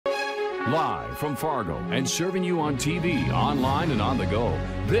Live from Fargo and serving you on TV, online, and on the go.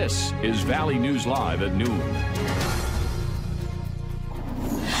 This is Valley News Live at noon.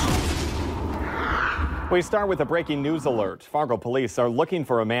 We start with a breaking news alert. Fargo police are looking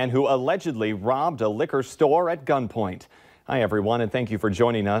for a man who allegedly robbed a liquor store at gunpoint. Hi, everyone, and thank you for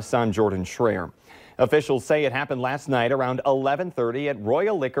joining us. I'm Jordan Schreier. Officials say it happened last night around 11:30 at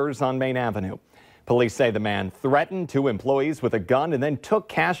Royal Liquors on Main Avenue. Police say the man threatened two employees with a gun and then took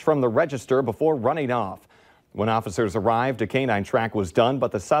cash from the register before running off. When officers arrived, a canine track was done,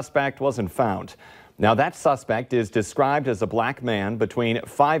 but the suspect wasn't found. Now, that suspect is described as a black man between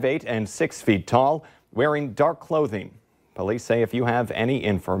 5'8" and 6 feet tall, wearing dark clothing. Police say if you have any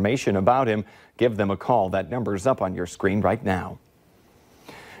information about him, give them a call. That number's up on your screen right now.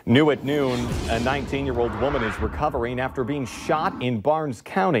 New at noon, a 19-year-old woman is recovering after being shot in Barnes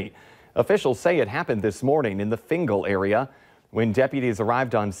County. Officials say it happened this morning in the Fingal area. When deputies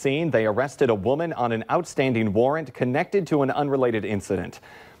arrived on scene, they arrested a woman on an outstanding warrant connected to an unrelated incident.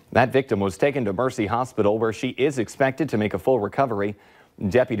 That victim was taken to Mercy Hospital, where she is expected to make a full recovery.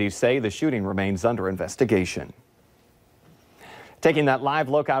 Deputies say the shooting remains under investigation. Taking that live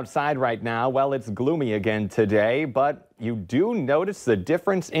look outside right now, well, it's gloomy again today, but you do notice the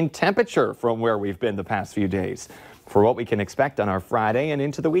difference in temperature from where we've been the past few days. For what we can expect on our Friday and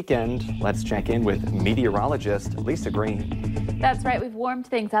into the weekend, let's check in with meteorologist Lisa Green. That's right. We've warmed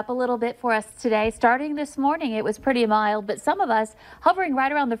things up a little bit for us today. Starting this morning, it was pretty mild, but some of us hovering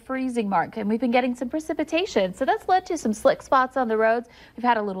right around the freezing mark, and we've been getting some precipitation. So that's led to some slick spots on the roads. We've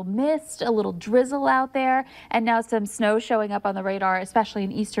had a little mist, a little drizzle out there, and now some snow showing up on the radar, especially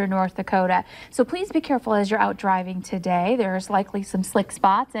in eastern North Dakota. So please be careful as you're out driving today. There's likely some slick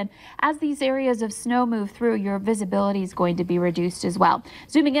spots, and as these areas of snow move through, your visibility is going to be reduced as well.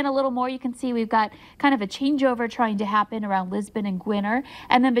 Zooming in a little more, you can see we've got kind of a changeover trying to happen around Lisbon and Gwinner,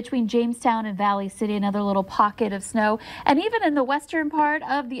 and then between Jamestown and Valley City, another little pocket of snow. And even in the western part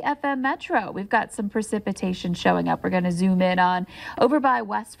of the FM Metro, we've got some precipitation showing up. We're going to zoom in on over by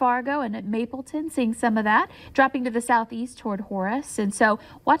West Fargo and at Mapleton, seeing some of that, dropping to the southeast toward Horace. And so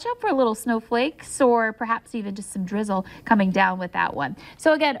watch out for a little snowflakes or perhaps even just some drizzle coming down with that one.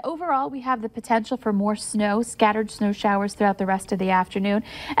 So again, overall, we have the potential for more snow, scattered snow showers throughout the rest of the afternoon,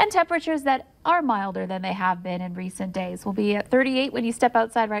 and temperatures that are milder than they have been in recent days. We'll be at 38 when you step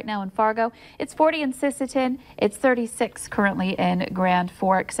outside right now in Fargo. It's 40 in Sisseton. It's 36 currently in Grand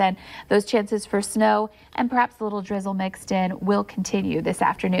Forks. And those chances for snow and perhaps a little drizzle mixed in will continue this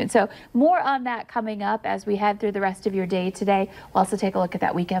afternoon. So more on that coming up as we head through the rest of your day today. We'll also take a look at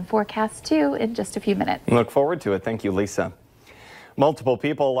that weekend forecast too in just a few minutes. Look forward to it. Thank you, Lisa. Multiple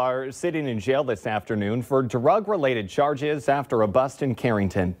people are sitting in jail this afternoon for drug-related charges after a bust in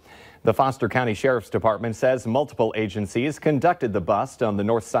Carrington. The Foster County Sheriff's Department says multiple agencies conducted the bust on the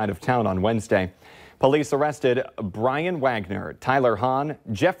north side of town on Wednesday. Police arrested Brian Wagner, Tyler Hahn,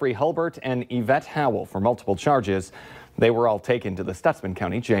 Jeffrey Hulbert, and Yvette Howell for multiple charges. They were all taken to the Stutsman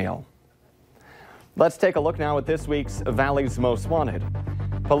County Jail. Let's take a look now at this week's Valley's Most Wanted.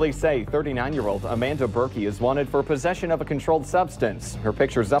 Police say 39-year-old Amanda Berkey is wanted for possession of a controlled substance. Her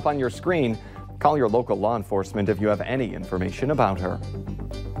picture's up on your screen. Call your local law enforcement if you have any information about her.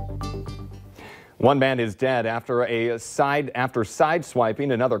 One man is dead after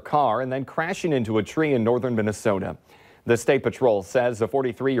sideswiping another car and then crashing into a tree in northern Minnesota. The State Patrol says a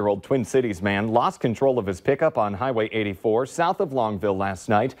 43-year-old Twin Cities man lost control of his pickup on Highway 84 south of Longville last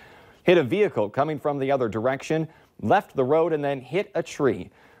night, hit a vehicle coming from the other direction, left the road, and then hit a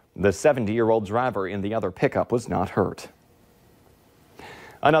tree. The 70-year-old driver in the other pickup was not hurt.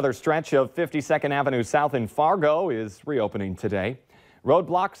 Another stretch of 52nd Avenue South in Fargo is reopening today.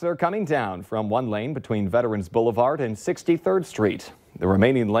 Roadblocks are coming down from one lane between Veterans Boulevard and 63rd Street. The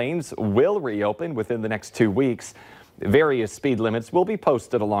remaining lanes will reopen within the next 2 weeks. Various speed limits will be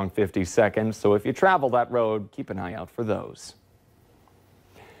posted along 52nd, so if you travel that road, keep an eye out for those.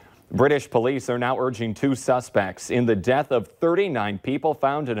 British police are now urging two suspects in the death of 39 people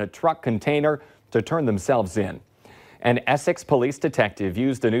found in a truck container to turn themselves in. An Essex police detective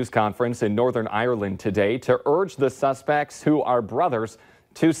used a news conference in Northern Ireland today to urge the suspects, who are brothers,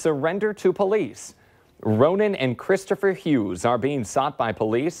 to surrender to police. Ronan and Christopher Hughes are being sought by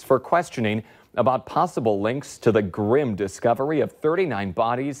police for questioning about possible links to the grim discovery of 39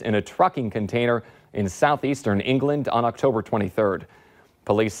 bodies in a trucking container in southeastern England on October 23rd.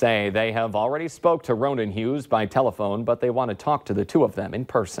 Police say they have already spoke to Ronan Hughes by telephone, but they want to talk to the two of them in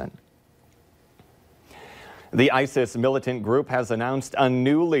person. The ISIS militant group has announced a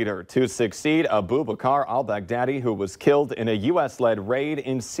new leader to succeed Abu Bakr al-Baghdadi, who was killed in a U.S.-led raid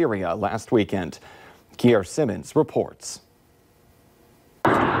in Syria last weekend. Kier Simmons reports.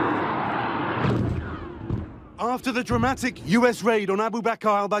 After the dramatic U.S. raid on Abu Bakr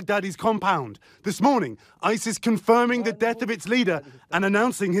al-Baghdadi's compound, this morning, ISIS confirming the death of its leader and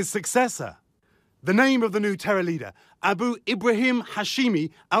announcing his successor. The name of the new terror leader, Abu Ibrahim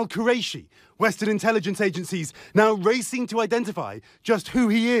Hashimi al-Qurayshi. Western intelligence agencies now racing to identify just who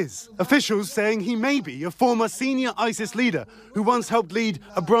he is. Officials saying he may be a former senior ISIS leader who once helped lead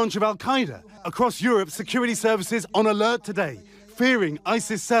a branch of al-Qaeda. Across Europe, security services on alert today, fearing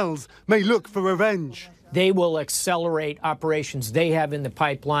ISIS cells may look for revenge. They will accelerate operations they have in the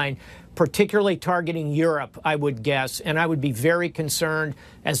pipeline, particularly targeting Europe, I would guess. And I would be very concerned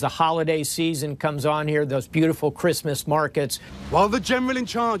as the holiday season comes on here, those beautiful Christmas markets. While the general in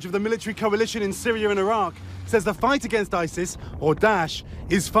charge of the military coalition in Syria and Iraq says the fight against ISIS, or Daesh,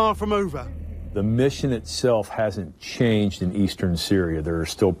 is far from over. The mission itself hasn't changed in eastern Syria. There are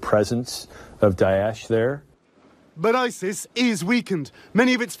still presence of Daesh there. But ISIS is weakened.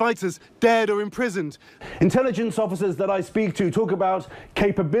 Many of its fighters dead or imprisoned. Intelligence officers that I speak to talk about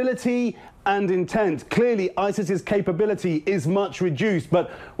capability and intent. Clearly, ISIS's capability is much reduced,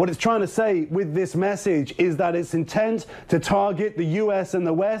 but what it's trying to say with this message is that its intent to target the US and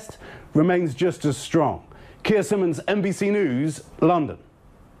the West remains just as strong. Keir Simmons, NBC News, London.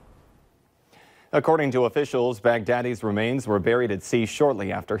 According to officials, Baghdadi's remains were buried at sea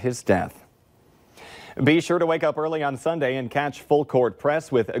shortly after his death. Be sure to wake up early on Sunday and catch Full Court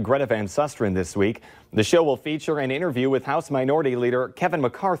Press with Greta Van Susteren this week. The show will feature an interview with House Minority Leader Kevin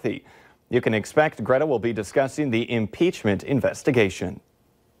McCarthy. You can expect Greta will be discussing the impeachment investigation.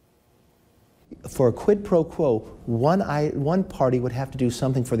 For a quid pro quo, one party would have to do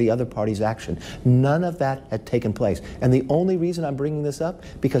something for the other party's action. None of that had taken place. And the only reason I'm bringing this up,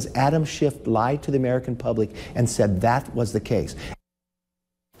 because Adam Schiff lied to the American public and said that was the case.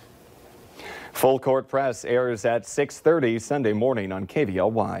 Full Court Press airs at 6:30 Sunday morning on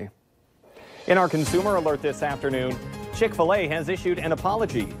KVLY. In our consumer alert this afternoon, Chick-fil-A has issued an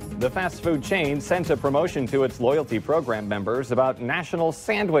apology. The fast food chain sent a promotion to its loyalty program members about National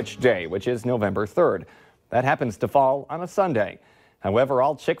Sandwich Day, which is November 3rd. That happens to fall on a Sunday. However,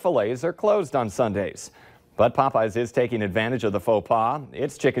 all Chick-fil-A's are closed on Sundays. But Popeyes is taking advantage of the faux pas.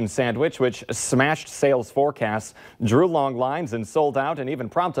 Its chicken sandwich, which smashed sales forecasts, drew long lines and sold out and even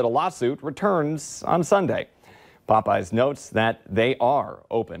prompted a lawsuit, returns on Sunday. Popeyes notes that they are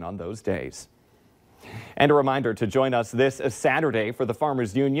open on those days. And a reminder to join us this Saturday for the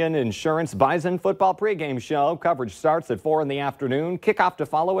Farmers Union Insurance Bison Football pregame show. Coverage starts at 4 in the afternoon, kickoff to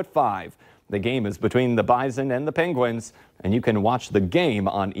follow at 5. The game is between the Bison and the Penguins, and you can watch the game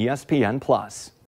on ESPN+.